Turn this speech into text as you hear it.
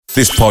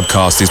This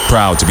podcast is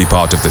proud to be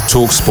part of the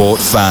TalkSport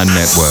Fan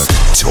Network.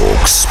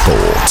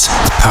 TalkSport.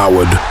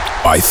 Powered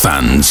by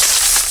fans.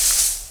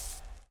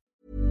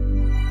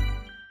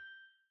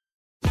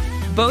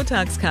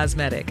 Botox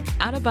Cosmetic,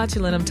 out of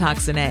botulinum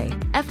toxin A,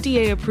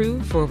 FDA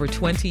approved for over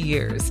 20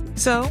 years.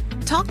 So,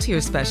 talk to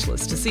your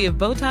specialist to see if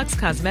Botox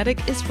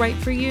Cosmetic is right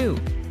for you.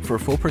 For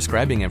full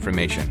prescribing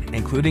information,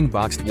 including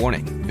boxed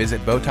warning, visit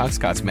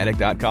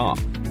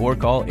BotoxCosmetic.com or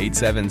call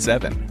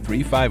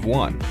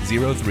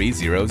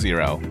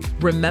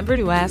 877-351-0300. Remember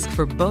to ask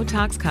for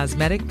Botox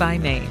Cosmetic by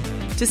name.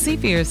 To see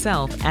for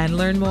yourself and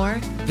learn more,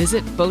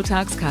 visit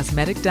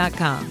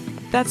BotoxCosmetic.com.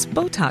 That's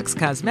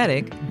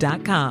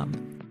BotoxCosmetic.com.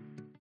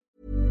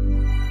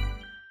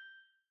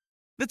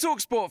 The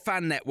TalkSport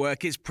Fan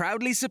Network is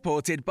proudly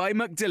supported by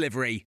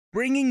McDelivery,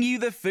 bringing you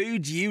the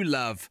food you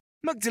love.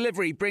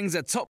 McDelivery brings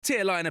a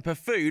top-tier lineup of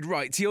food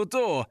right to your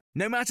door.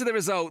 No matter the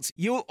result,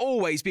 you'll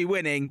always be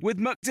winning with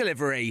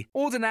McDelivery.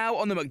 Order now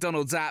on the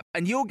McDonald's app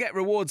and you'll get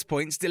rewards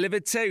points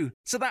delivered too.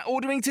 So that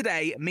ordering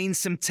today means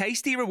some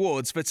tasty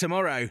rewards for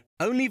tomorrow.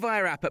 Only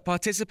via app at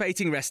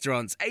participating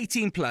restaurants.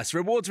 18 plus.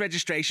 Rewards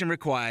registration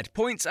required.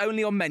 Points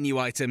only on menu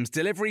items.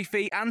 Delivery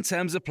fee and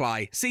terms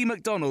apply. See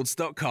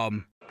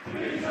mcdonalds.com.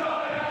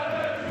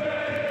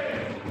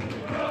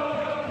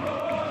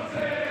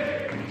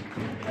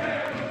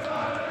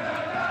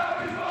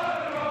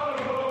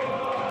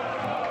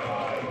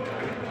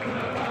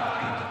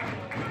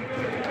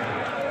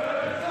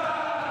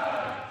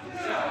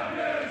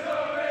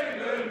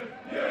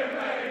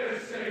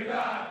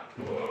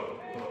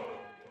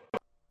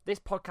 This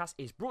podcast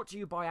is brought to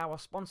you by our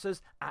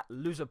sponsors at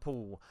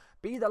Loserpool.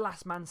 Be the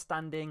last man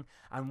standing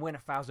and win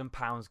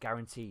 £1,000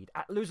 guaranteed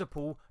at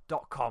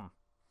loserpool.com.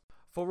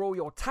 For all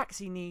your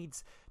taxi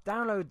needs,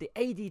 download the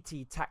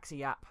ADT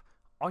Taxi app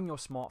on your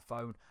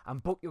smartphone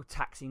and book your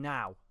taxi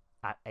now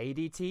at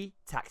ADT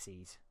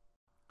Taxis.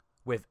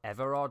 With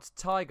Everard's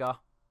Tiger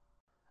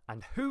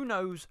and Who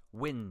Knows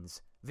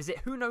Wins.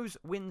 Visit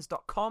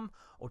whoknowswins.com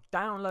or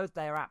download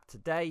their app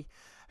today.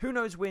 Who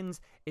Knows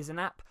Wins is an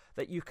app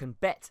that you can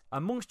bet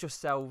amongst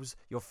yourselves,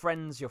 your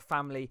friends, your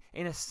family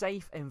in a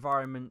safe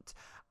environment.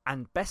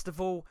 And best of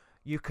all,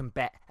 you can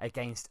bet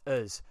against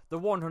us, the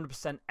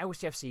 100%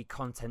 LCFC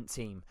content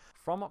team.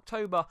 From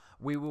October,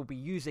 we will be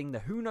using the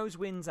Who Knows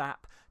Wins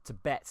app to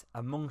bet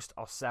amongst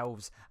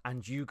ourselves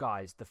and you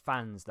guys, the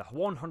fans, the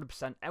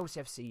 100%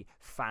 LCFC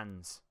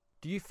fans.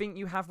 Do you think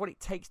you have what it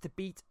takes to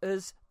beat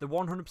us, the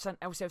 100%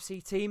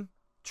 LCFC team?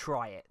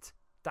 Try it.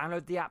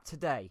 Download the app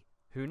today.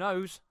 Who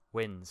knows?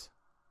 Wins.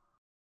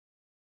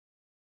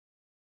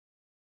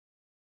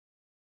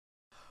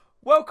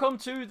 Welcome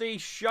to the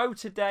show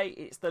today.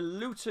 It's the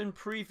Luton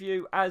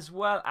preview as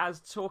well as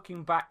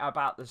talking back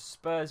about the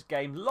Spurs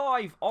game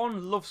live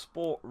on Love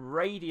Sport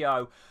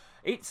Radio.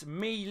 It's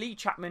me, Lee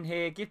Chapman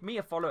here. Give me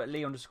a follow at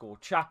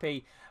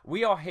Lee_Chappy.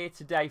 We are here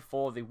today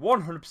for the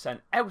 100%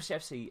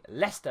 LCFC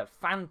Leicester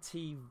Fan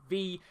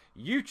TV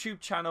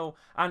YouTube channel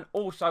and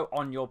also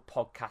on your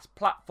podcast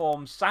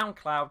platforms,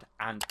 SoundCloud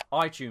and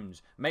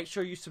iTunes. Make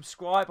sure you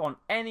subscribe on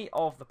any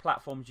of the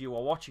platforms you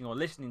are watching or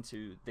listening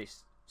to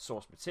this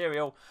source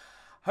material.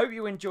 Hope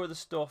you enjoy the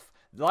stuff.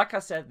 Like I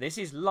said, this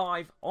is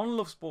live on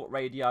Love Sport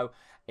Radio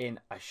in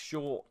a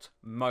short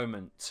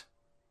moment.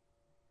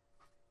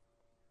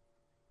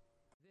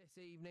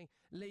 Evening.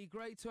 Lee,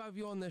 great to have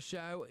you on the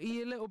show. Are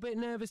you a little bit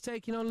nervous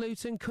taking on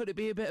Luton? Could it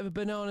be a bit of a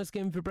banana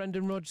skin for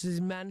Brendan Rodgers'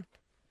 men?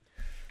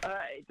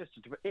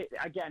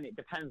 It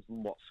depends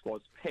on what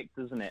squad's picked,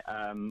 doesn't it?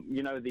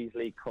 These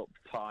League Cup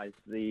ties,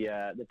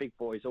 the big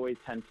boys always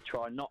tend to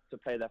try not to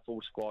play their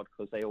full squad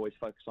because they always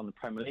focus on the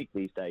Premier League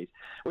these days,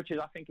 which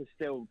I think is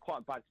still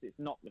quite bad because it's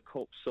not the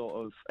Cup sort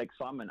of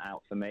excitement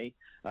out for me.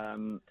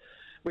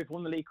 We've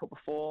won the League Cup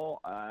before.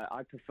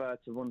 I prefer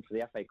to run for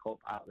the FA Cup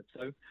out of the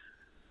two.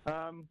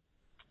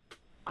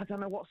 I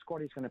don't know what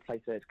squad he's going to play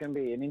today. It's going to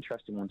be an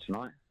interesting one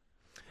tonight.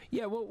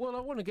 Yeah, well,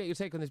 I want to get your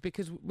take on this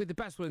because with the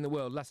best will in the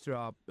world, Leicester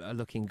are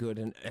looking good.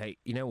 And hey,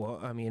 you know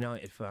what? I'm a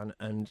United fan,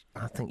 and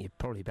I think you're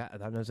probably better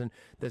than us. And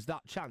there's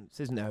that chance,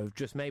 isn't there, of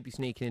just maybe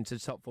sneaking into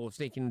the top 4,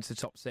 sneaking into the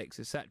top 6,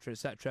 etc.,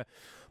 etc.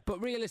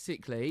 But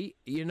realistically,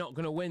 you're not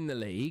going to win the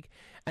league.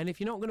 And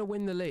if you're not going to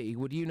win the league,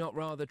 would you not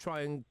rather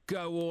try and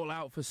go all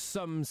out for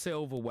some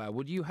silverware?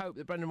 Would you hope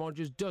that Brendan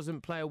Rodgers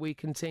doesn't play a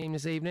weakened team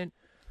this evening?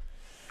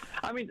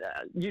 I mean,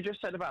 you just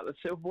said about the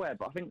silverware,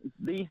 but I think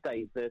these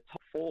days the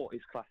top 4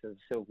 is classed as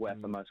silverware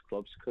for most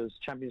clubs because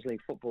Champions League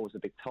football is a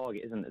big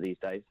target, isn't it, these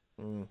days?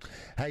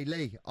 Hey,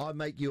 Lee, I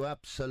make you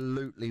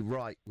absolutely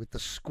right with the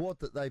squad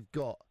that they've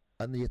got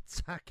and the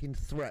attacking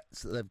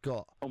threats that they've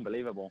got.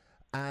 Unbelievable.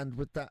 And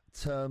with that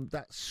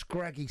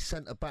scraggy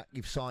centre-back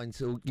you've signed,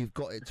 you've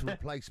got it to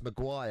replace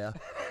Maguire.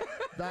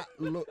 That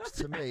looks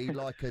to me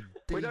like a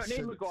decent... We don't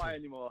need Maguire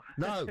anymore.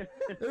 No.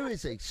 Who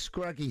is he?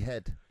 Scraggy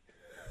head.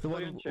 The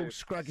one with all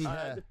scraggy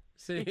hair.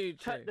 The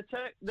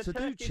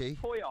Turkish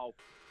Puyol.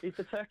 He's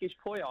the Turkish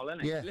Puyol,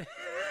 isn't he? Yeah.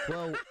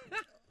 Well,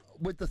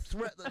 with the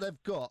threat that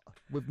they've got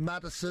with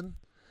Maddison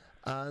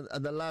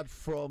and the lad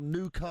from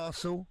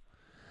Newcastle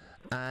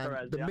and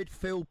Perez, the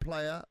midfield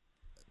player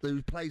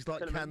who plays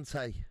like Tielemans.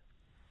 Kante.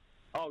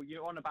 Oh,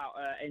 you're on about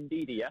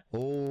Ndidi, yeah?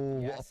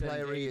 Oh, Yes, what a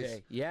player he indeedy.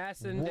 is.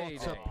 Yes, indeed.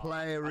 What a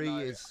player I he know.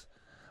 is.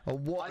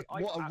 And what I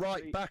a right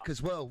actually- back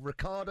as well.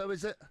 Ricardo,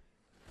 is it?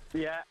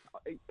 Yeah,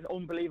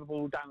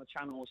 unbelievable down the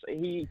channels.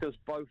 He does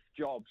both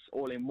jobs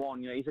all in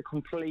one. You know, he's the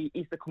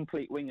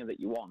complete winger that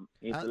you want.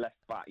 He's the left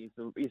back. He's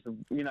the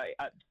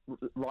at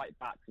right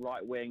back,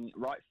 right wing,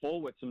 right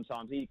forward.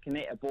 Sometimes he can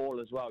hit a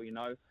ball as well. You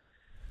know.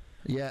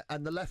 Yeah,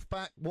 and the left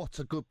back, what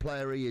a good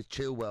player he is,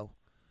 Chilwell.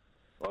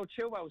 Well,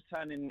 Chilwell's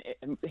turning.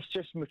 It's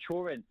just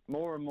maturing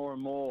more and more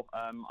and more.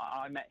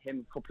 I met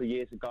him a couple of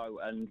years ago,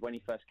 and when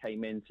he first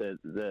came into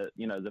the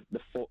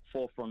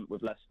forefront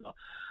with Leicester,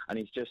 and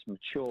he's just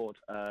matured.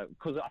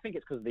 Because I think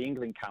it's because of the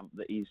England camp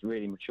that he's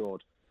really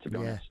matured. To be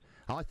honest.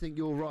 I think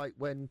you're right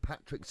when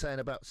Patrick's saying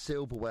about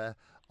silverware.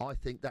 I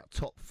think that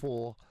top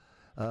four,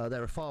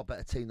 they're a far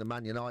better team than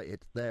Man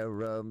United. I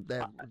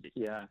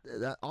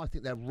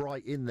think they're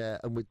right in there,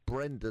 and with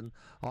Brendan,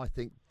 I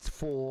think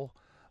 4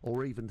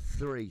 or even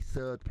 3,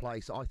 third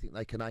place. I think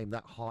they can aim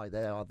that high.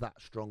 They are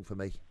that strong for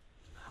me.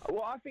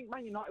 Well, I think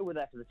Man United were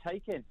there for the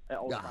taking at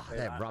Old Trafford.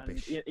 They're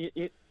rubbish.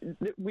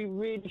 We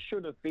really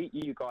should have beat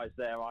you guys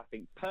there, I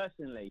think.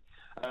 Personally,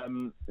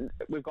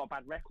 we've got a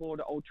bad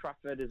record at Old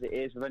Trafford as it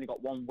is. We've only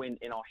got 1 win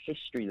in our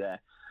history there.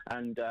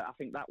 And I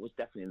think that was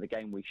definitely the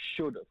game we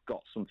should have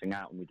got something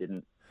out, and we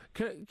didn't.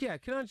 Can I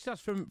just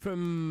ask from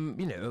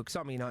because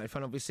I'm a United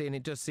fan, obviously, and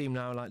it does seem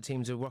now like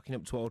teams are rocking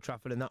up to Old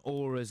Trafford and that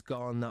aura's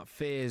gone, that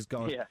fear's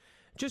gone. Yeah.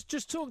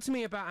 Just talk to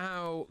me about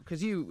how,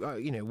 because you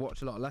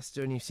watch a lot of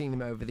Leicester and you've seen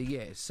them over the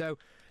years. So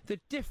the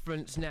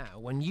difference now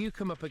when you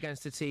come up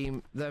against a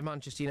team, the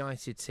Manchester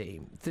United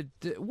team,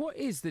 what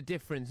is the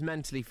difference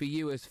mentally for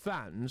you as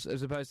fans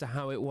as opposed to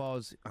how it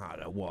was? I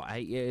don't know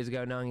 8 years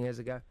ago, 9 years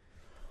ago.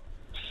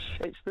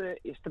 It's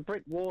the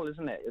brick wall,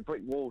 isn't it? The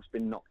brick wall's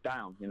been knocked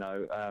down. You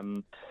know,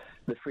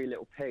 the 3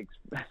 little pigs.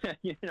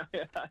 you know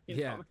what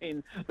I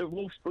mean? The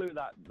Wolves blew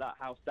that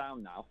house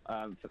down now.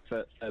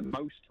 For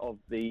most of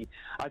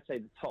I'd say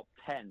the top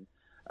 10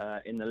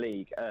 in the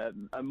league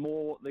are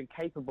more than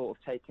capable of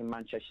taking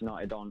Manchester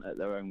United on at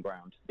their own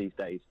ground these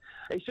days.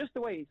 It's just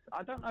the way.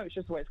 I don't know. It's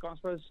just the way it's gone. I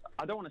suppose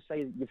I don't want to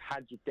say that you've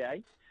had your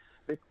day,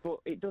 but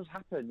it does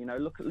happen. You know,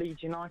 look at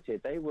Leeds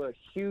United. They were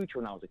huge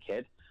when I was a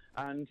kid.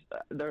 And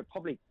they're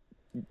probably,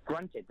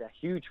 granted, they're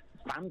huge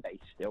fan base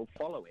still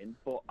following,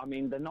 but I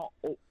mean, they're not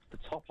up the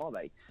top, are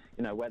they?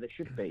 You know, where they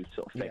should be,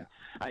 sort of thing.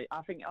 Yeah.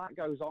 I think that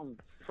goes on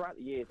throughout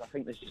the years. I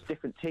think there's just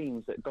different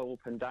teams that go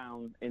up and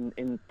down in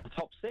the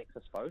top 6, I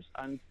suppose,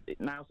 and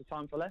now's the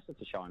time for Leicester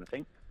to shine, I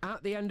think.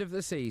 At the end of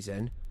the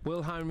season,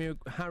 will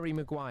Harry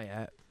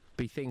Maguire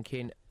be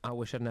thinking, I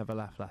wish I'd never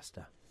left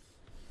Leicester?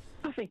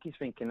 I think he's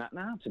thinking that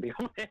now, to be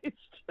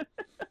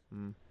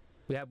honest.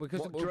 Yeah,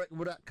 because do you reckon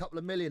with that couple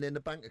of million in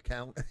the bank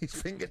account, he's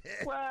thinking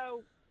it?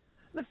 Well,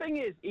 the thing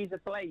is, he's a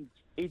Blades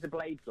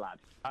lad,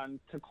 and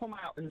to come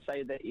out and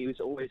say that he was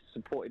always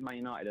supported Man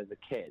United as a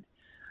kid,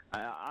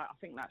 I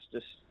think that's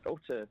just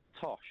utter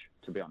tosh,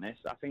 to be honest.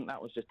 I think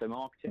that was just a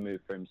marketing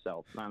move for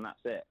himself, and that's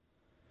it.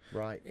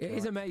 Right. It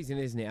is amazing,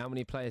 isn't it, how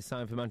many players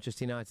signed for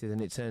Manchester United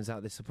and it turns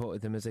out they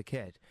supported them as a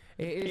kid.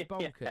 It is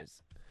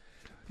bonkers.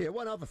 Yeah,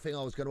 one other thing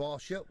I was going to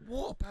ask you,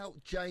 what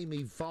about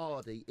Jamie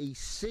Vardy? He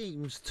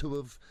seems to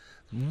have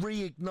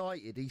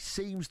reignited. He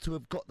seems to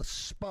have got the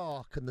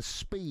spark and the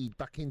speed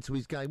back into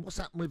his game. What's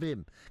happened with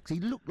him? Because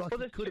he looked like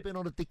he could have been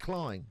on a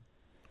decline.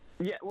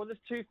 Yeah, well, there's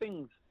 2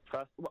 things.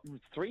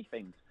 3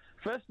 things.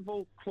 First of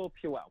all, Claude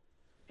Puel.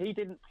 He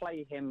didn't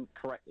play him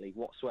correctly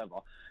whatsoever.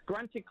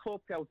 Granted,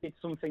 Claude Puel did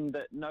something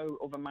that no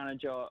other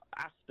manager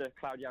after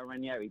Claudio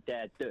Ranieri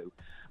dared do,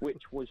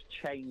 which was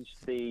change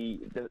the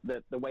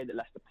way that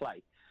Leicester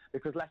play.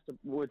 Because Leicester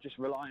were just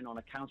relying on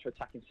a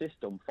counter-attacking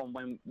system from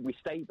when we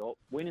stayed up,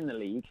 winning the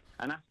league,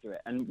 and after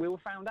it. And we were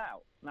found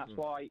out. And that's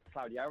why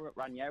Claudio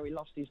Ranieri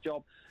lost his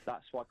job.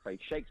 That's why Craig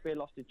Shakespeare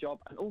lost his job.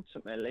 And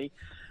ultimately,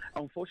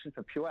 unfortunately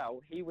for Puel,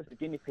 he was the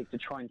guinea pig to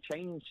try and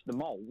change the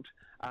mould.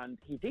 And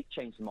he did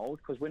change the mould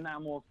because we're now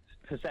more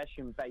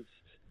possession-based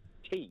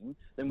team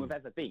than we've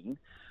ever been,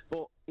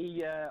 but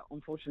he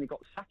unfortunately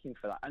got sacking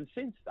for that. And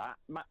since that,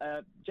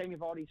 Jamie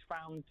Vardy's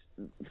found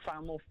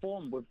more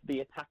form with the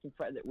attacking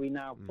threat that we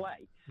now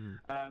play.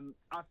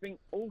 I think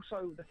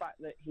also the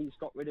fact that he's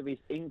got rid of his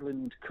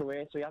England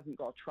career, so he hasn't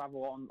got to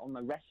travel on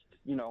the rest,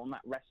 on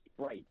that rest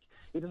break.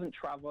 He doesn't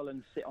travel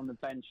and sit on the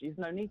bench. He's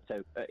no need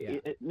to.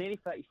 At nearly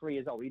 33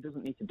 years old, he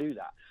doesn't need to do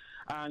that.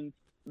 And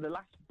the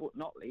last but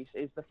not least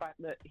is the fact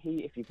that I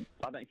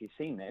don't know if you've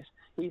seen this,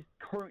 he's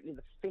currently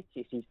the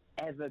fittest he's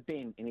ever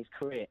been in his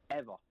career,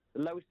 ever.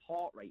 The lowest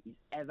heart rate he's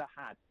ever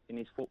had in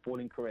his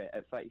footballing career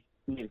at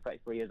nearly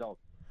 33 years old.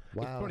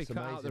 Wow, he's probably cut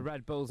out the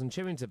Red Bulls and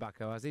chewing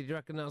tobacco, has he? Do you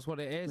reckon that's what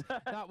it is?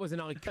 That was an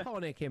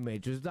iconic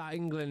image, was that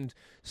England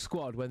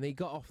squad when they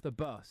got off the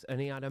bus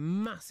and he had a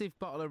massive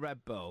bottle of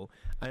Red Bull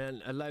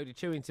and a load of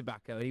chewing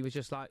tobacco, and he was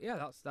just like, yeah,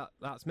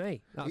 that's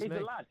me. That's he's me.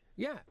 A lad.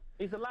 Yeah.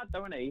 He's a lad,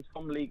 though, isn't he? He's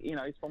from league, he's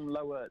from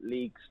lower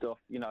league stuff,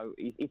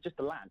 he's just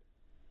a lad.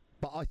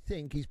 But I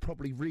think he's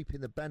probably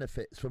reaping the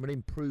benefits from an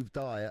improved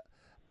diet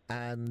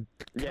and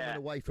coming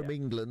away from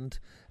England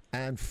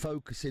and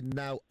focusing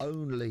now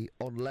only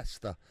on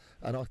Leicester.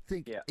 And I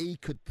think he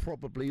could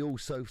probably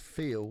also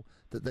feel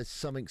that there's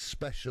something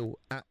special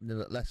happening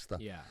at Leicester.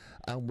 Yeah.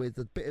 And with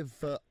a bit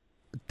of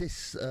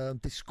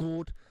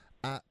discord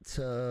at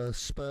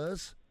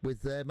Spurs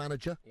with their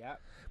manager. Yeah.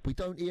 We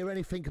don't hear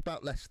anything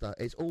about Leicester.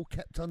 It's all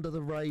kept under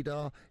the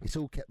radar. It's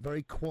all kept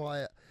very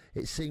quiet.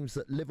 It seems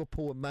that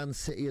Liverpool and Man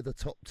City are the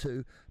top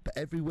two, but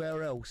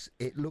everywhere else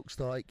it looks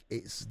like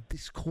it's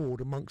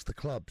discord amongst the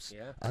clubs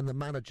and the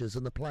managers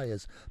and the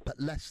players. But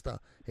Leicester,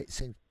 it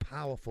seems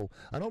powerful.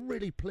 And I'm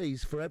really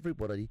pleased for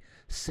everybody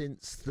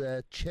since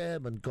their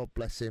chairman, God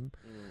bless him,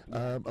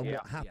 and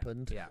what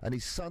happened, and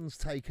his son's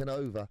taken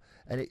over,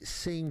 and it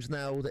seems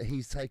now that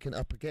he's taken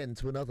up again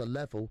to another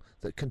level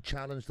that can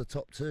challenge the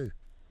top two.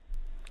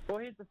 Well,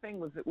 here's the thing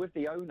with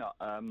the owner.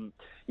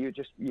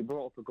 You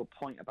brought up a good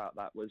point about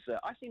that.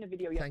 I seen a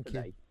video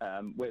yesterday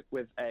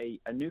with a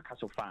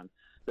Newcastle fan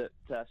that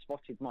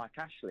spotted Mike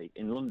Ashley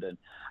in London,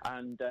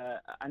 and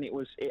it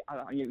was you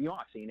might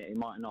have seen it, you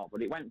might not,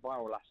 but it went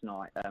viral last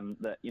night.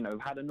 That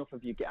had enough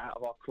of you, get out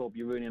of our club,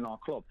 you're ruining our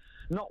club.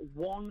 Not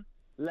one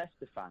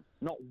Leicester fan,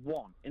 not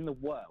one in the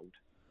world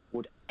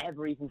would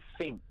ever even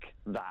think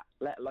that,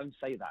 let alone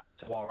say that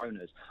to our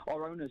owners.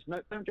 Our owners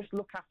don't just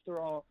look after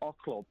our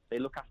club, they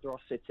look after our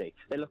city,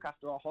 they look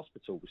after our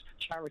hospitals,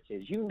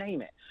 charities, you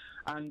name it.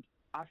 And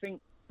I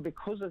think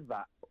because of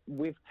that,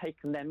 we've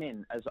taken them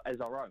in as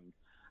our own.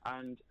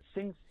 And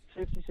since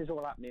this is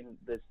all happening,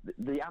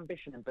 the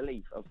ambition and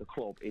belief of the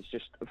club is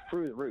just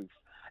through the roof.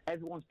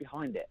 Everyone's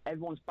behind it.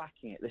 Everyone's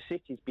backing it. The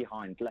city's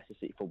behind Leicester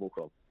City Football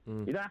Club.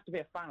 You don't have to be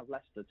a fan of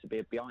Leicester to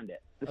be behind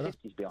it. The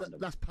city's behind them.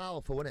 That's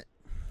powerful, isn't it?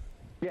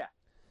 Yeah,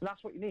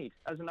 that's what you need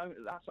as an owner.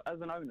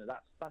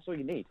 That's all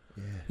you need.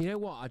 Yeah. You know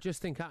what? I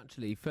just think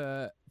actually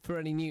for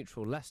any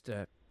neutral,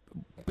 Leicester,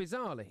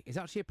 bizarrely, it's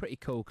actually a pretty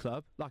cool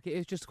club. Like, it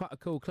is just quite a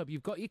cool club.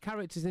 You've got your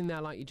characters in there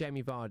like your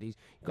Jamie Vardy's.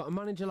 You've got a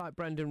manager like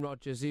Brendan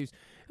Rodgers, who's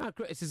had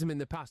criticism in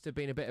the past of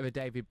being a bit of a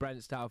David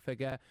Brent style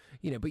figure,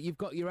 but you've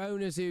got your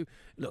owners who,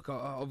 look,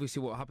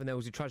 obviously what happened there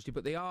was a tragedy,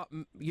 but they are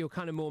you're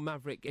kind of more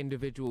maverick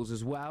individuals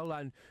as well,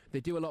 and they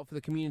do a lot for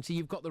the community.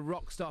 You've got the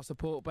rock star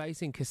support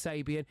base in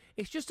Kasabian.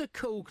 It's just a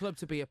cool club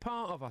to be a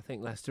part of, I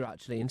think, Leicester,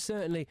 actually, and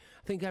certainly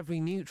I think every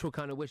neutral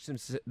kind of wish them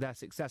their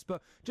success.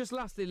 But just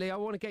lastly, Lee, I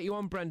want to get you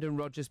on Brendan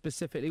Rodgers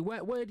specifically.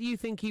 Where do you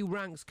think he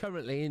ranks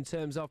currently in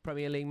terms of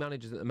Premier League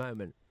managers at the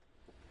moment?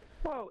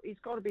 Well, he's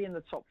got to be in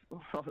the top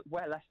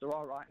where Leicester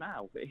are right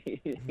now.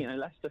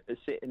 Leicester is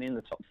sitting in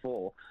the top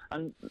four,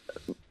 and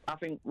I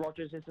think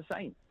Rodgers is the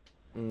same.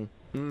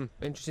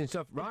 Interesting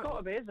stuff. Right, He's got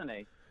to be, isn't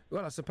he?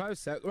 Well, I suppose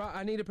so. Right,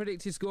 I need a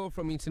predicted score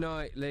from you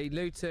tonight, Lee.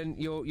 Luton,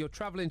 you're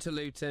travelling to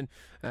Luton.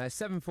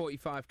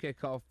 7:45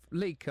 kick-off.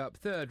 League Cup,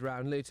 third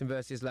round. Luton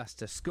versus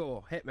Leicester.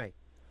 Score. Hit me.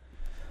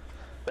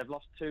 They've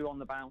lost 2 on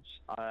the bounce,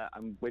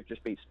 and we've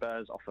just beat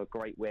Spurs off a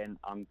great win.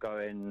 I'm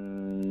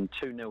going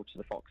 2-0 to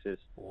the Foxes.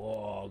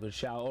 Whoa, good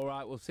shout. All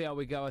right, we'll see how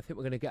we go. I think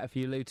we're going to get a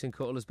few Luton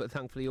callers, but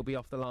thankfully you'll be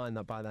off the line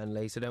by then,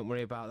 Lee, so don't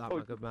worry about that,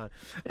 my good man.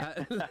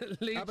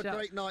 Lee Have a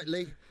great night,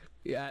 Lee.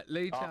 Yeah,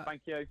 Lee.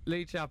 Thank you.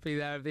 Lee Chappie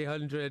there of the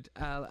 100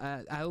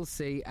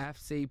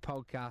 LCFC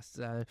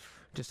podcast.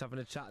 Just having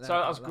a chat there. So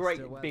that was great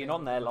being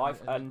on there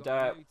live, and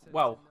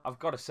I've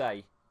got to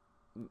say,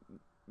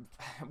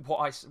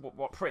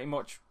 what pretty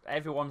much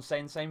everyone's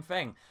saying the same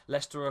thing.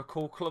 Leicester are a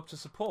cool club to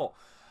support.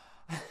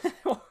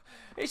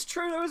 It's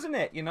true though, isn't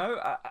it?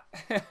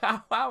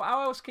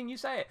 How else can you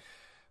say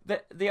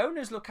it? The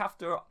owners look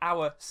after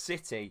our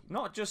city,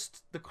 not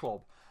just the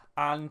club,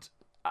 and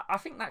I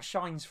think that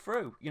shines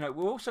through. We're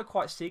also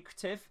quite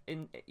secretive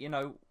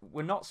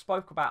we're not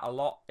spoke about a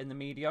lot in the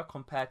media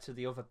compared to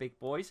the other big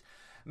boys.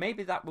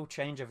 Maybe that will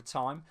change over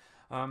time.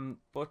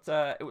 But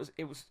it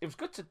was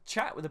good to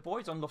chat with the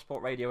boys on Love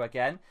Sport Radio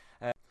again.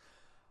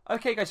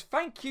 Okay, guys,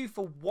 thank you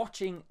for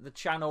watching the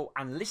channel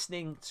and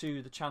listening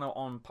to the channel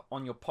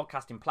on your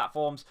podcasting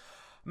platforms.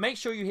 Make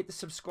sure you hit the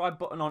subscribe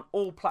button on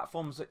all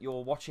platforms that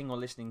you're watching or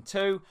listening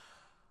to.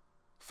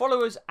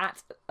 Follow us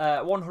at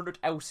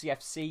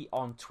 100LCFC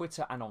on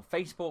Twitter and on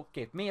Facebook.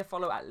 Give me a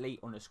follow at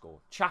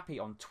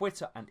Lee_Chappie on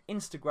Twitter and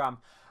Instagram.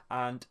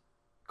 And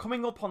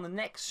coming up on the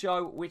next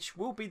show, which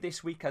will be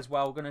this week as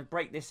well, we're going to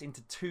break this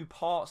into 2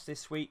 parts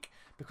this week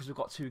because we've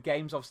got 2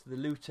 games, obviously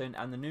the Luton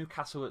and the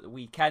Newcastle at the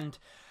weekend.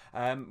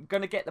 Going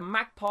to get the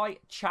Magpie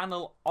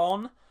channel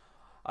on.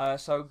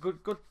 So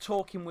good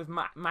talking with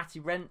Matty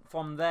Rent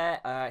from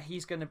there.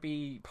 He's going to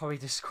be probably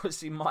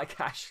discussing Mike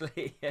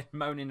Ashley and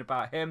moaning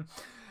about him.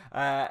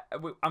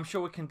 I'm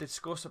sure we can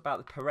discuss about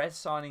the Perez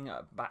signing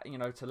back,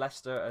 to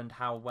Leicester and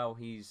how well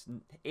he's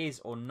is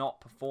or not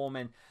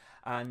performing,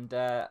 and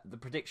the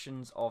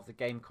predictions of the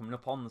game coming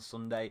up on the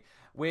Sunday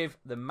with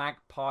the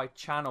Magpie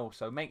channel.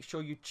 So make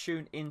sure you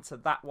tune into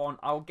that one.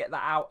 I'll get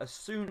that out as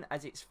soon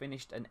as it's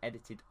finished and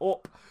edited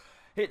up.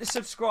 Hit the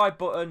subscribe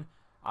button.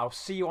 I'll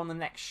see you on the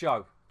next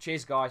show.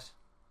 Cheers, guys.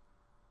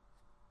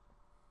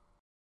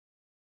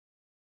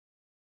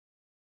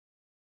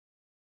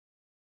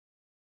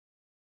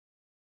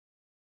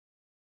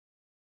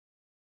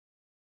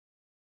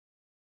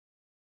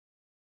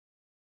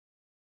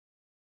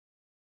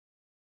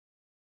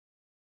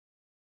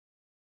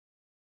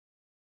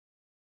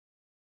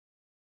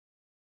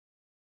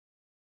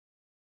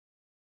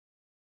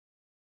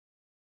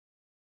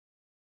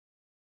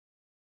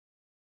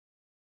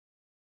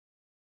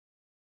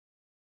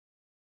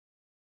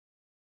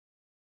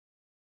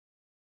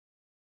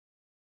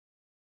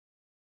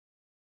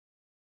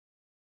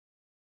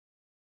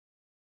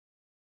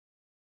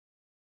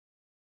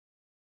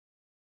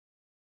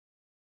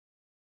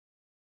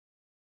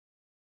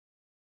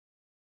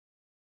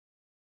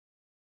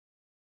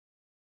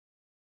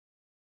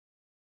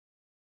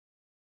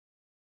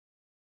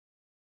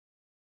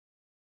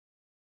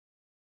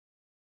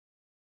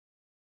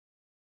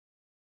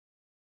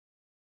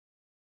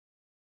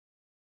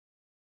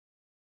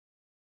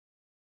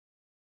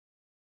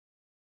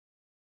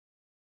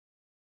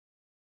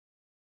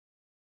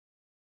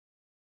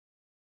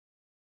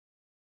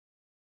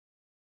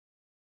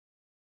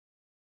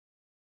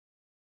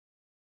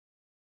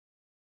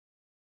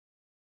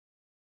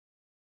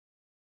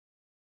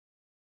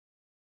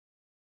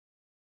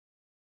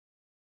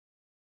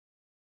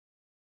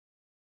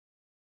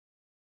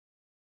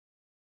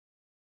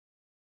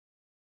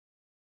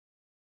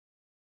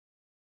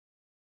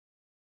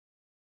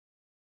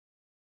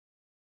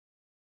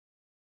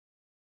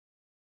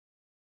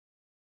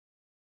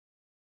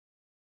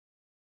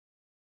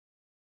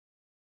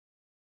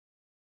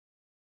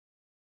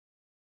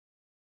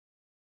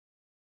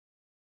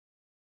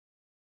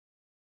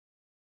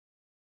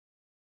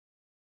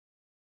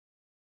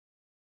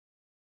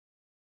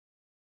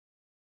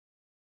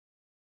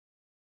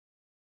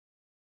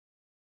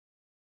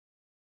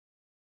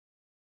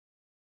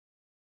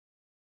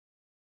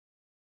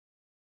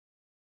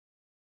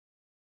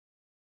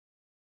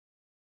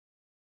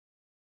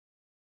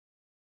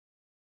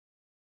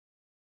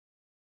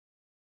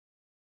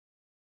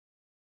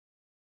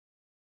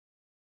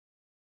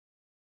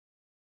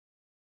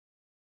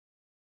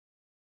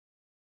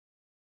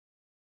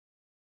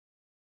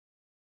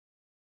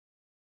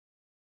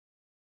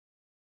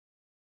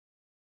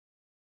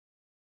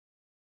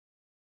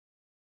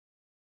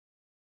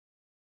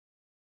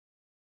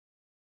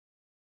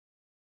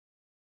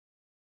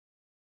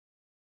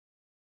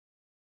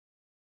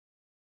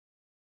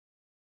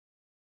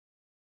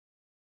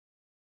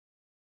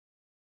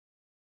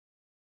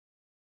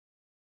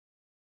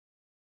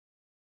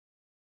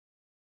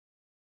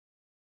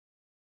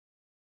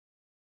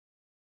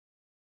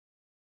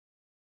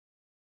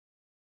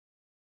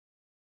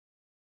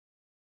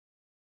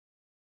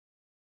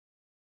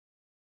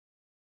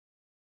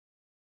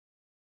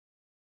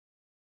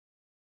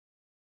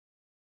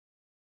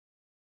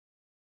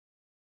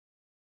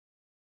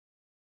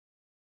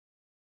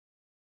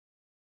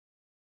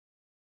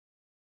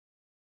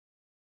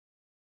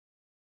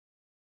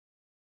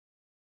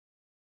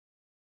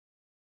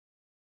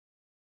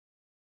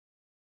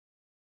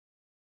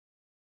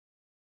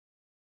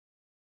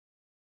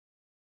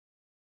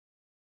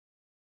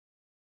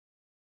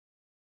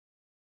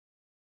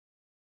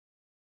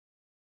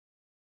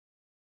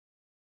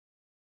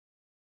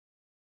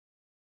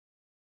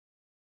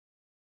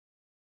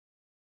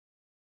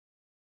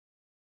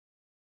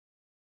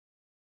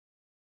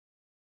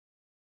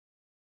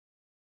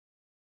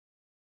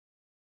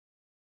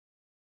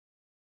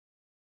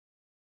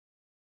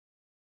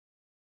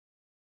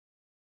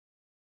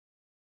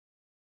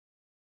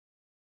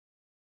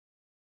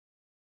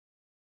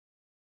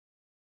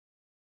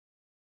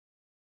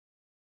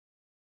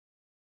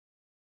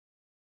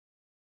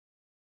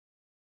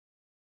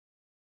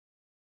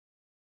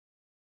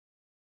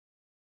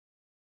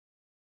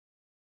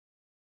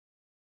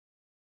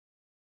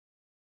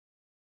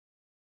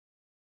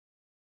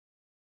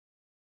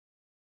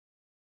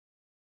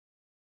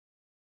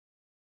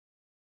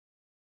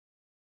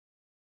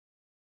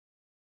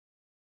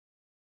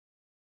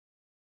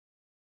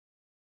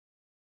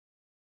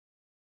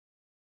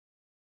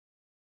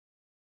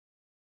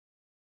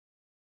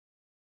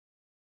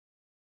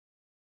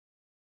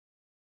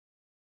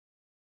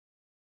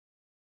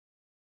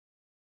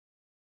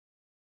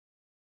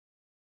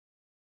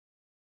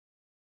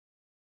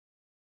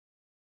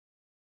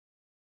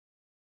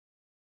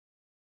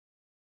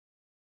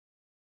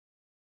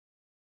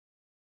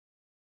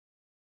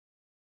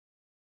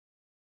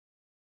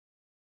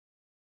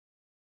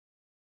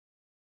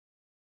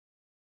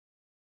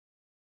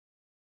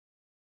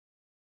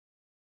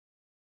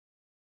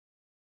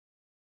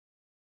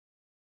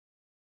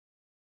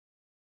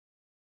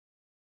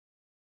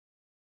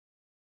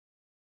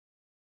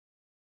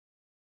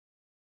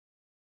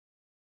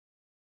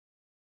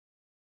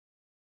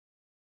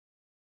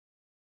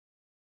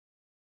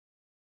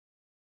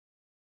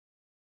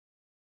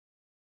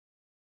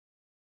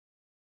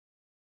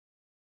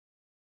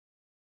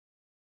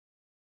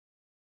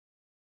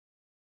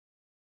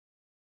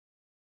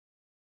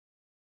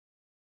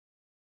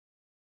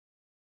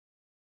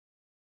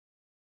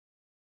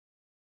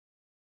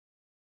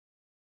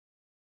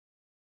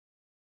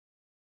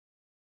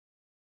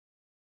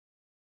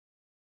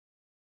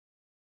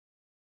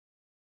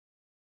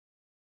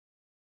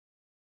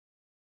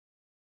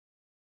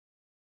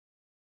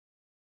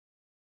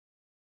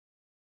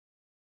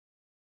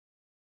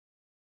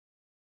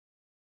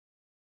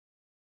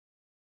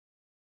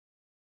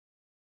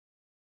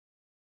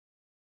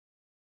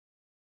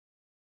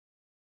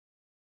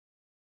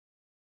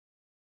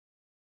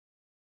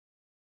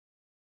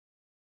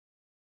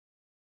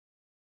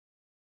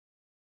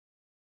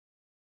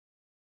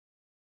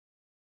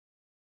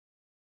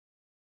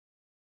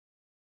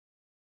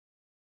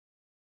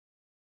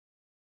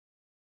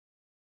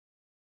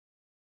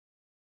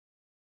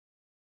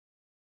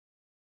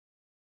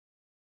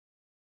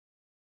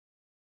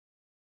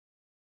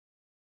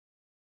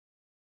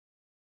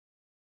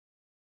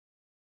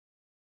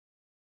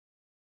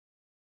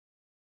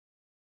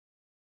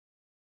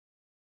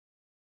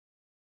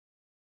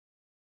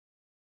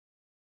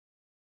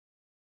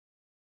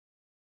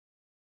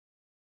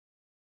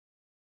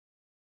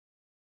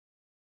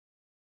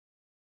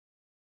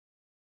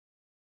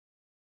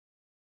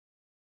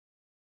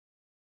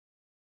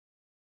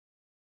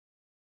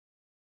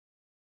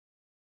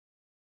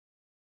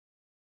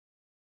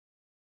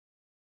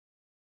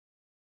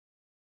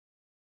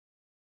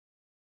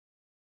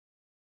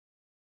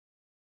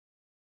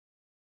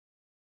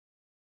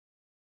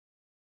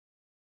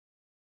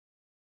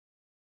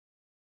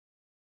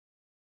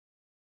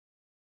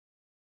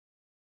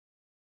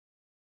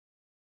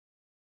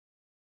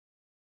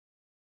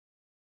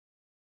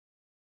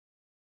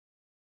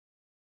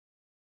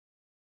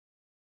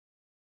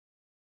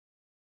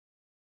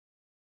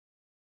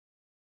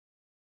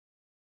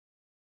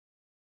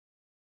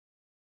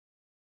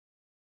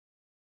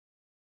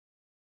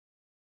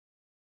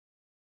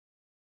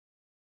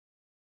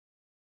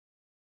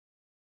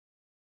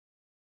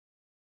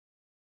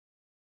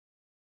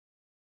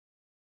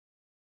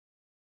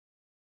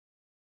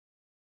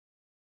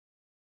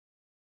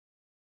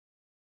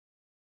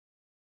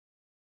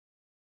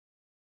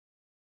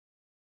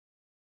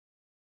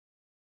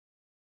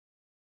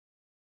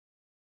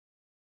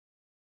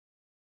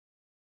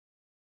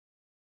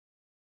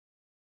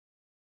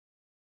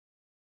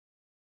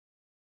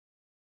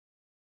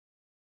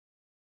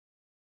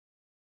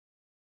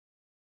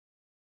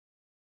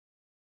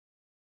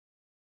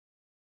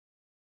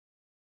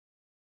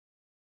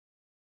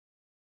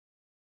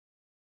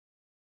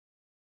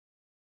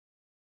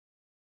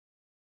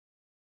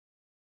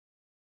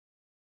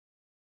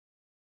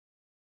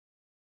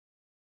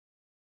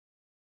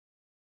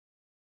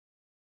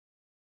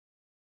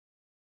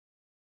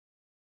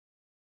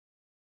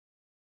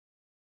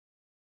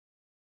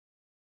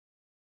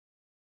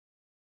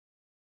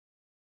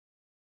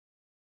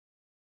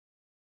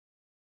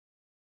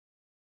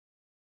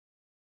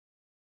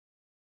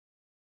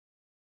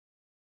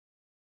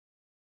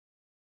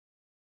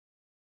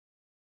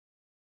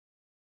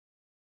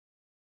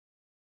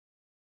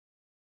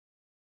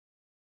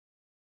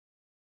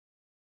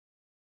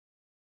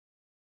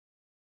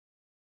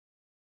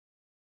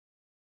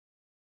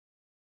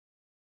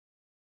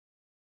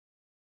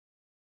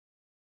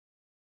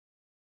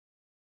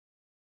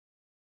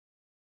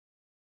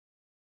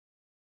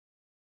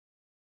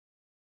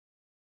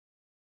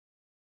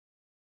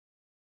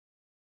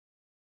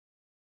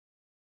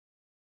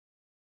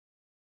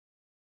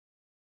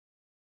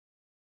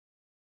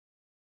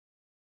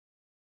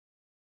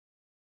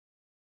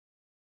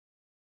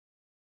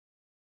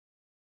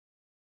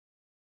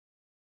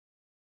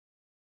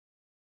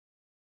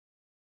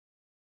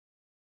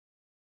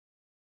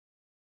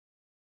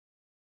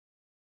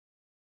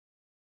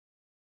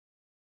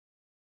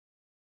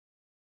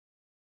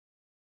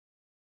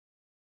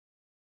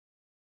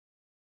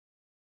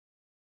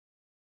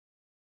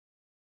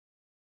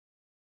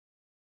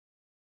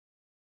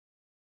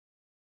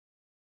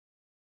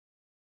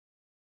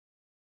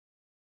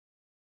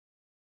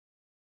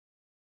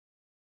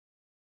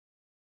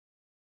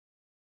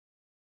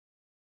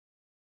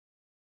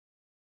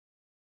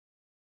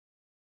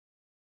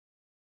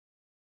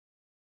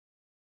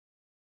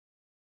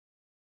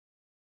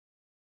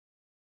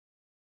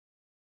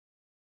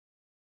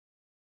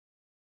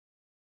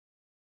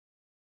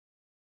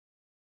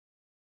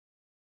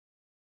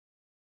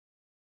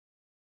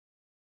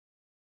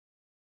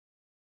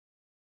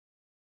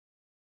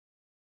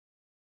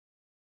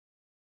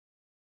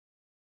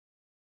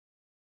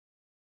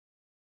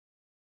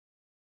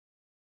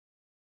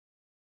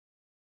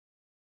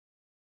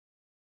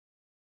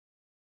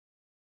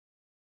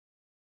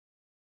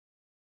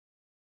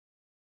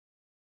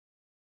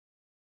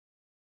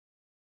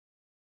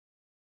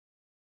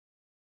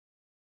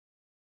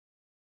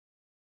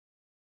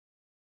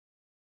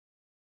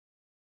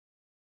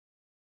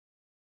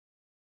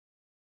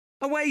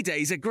 Away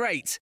days are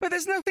great, but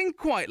there's nothing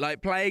quite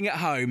like playing at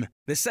home.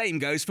 The same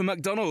goes for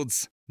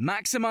McDonald's.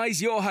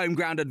 Maximise your home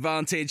ground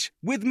advantage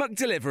with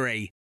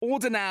McDelivery.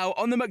 Order now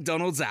on the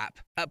McDonald's app.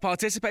 At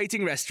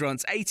participating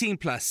restaurants, 18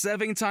 plus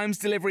serving times,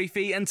 delivery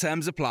fee and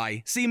terms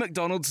apply. See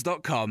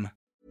mcdonalds.com.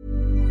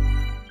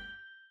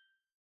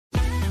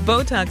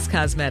 Botox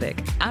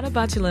Cosmetic, out of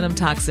botulinum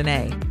toxin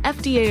A,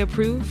 FDA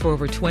approved for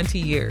over 20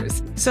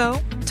 years. So,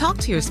 talk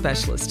to your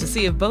specialist to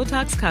see if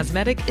Botox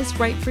Cosmetic is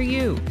right for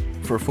you.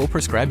 For full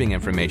prescribing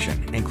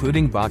information,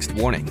 including boxed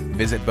warning,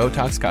 visit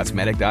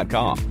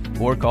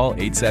BotoxCosmetic.com or call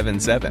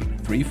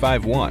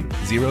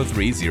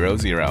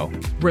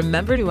 877-351-0300.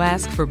 Remember to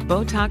ask for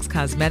Botox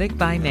Cosmetic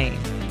by name.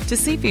 To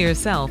see for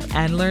yourself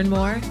and learn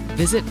more,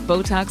 visit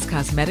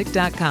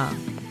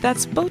BotoxCosmetic.com.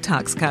 That's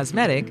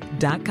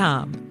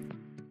BotoxCosmetic.com.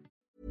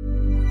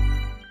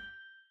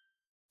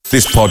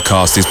 This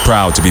podcast is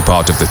proud to be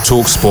part of the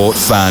TalkSport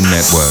Fan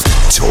Network.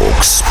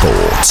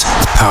 TalkSport.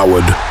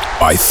 Powered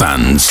by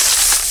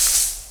fans.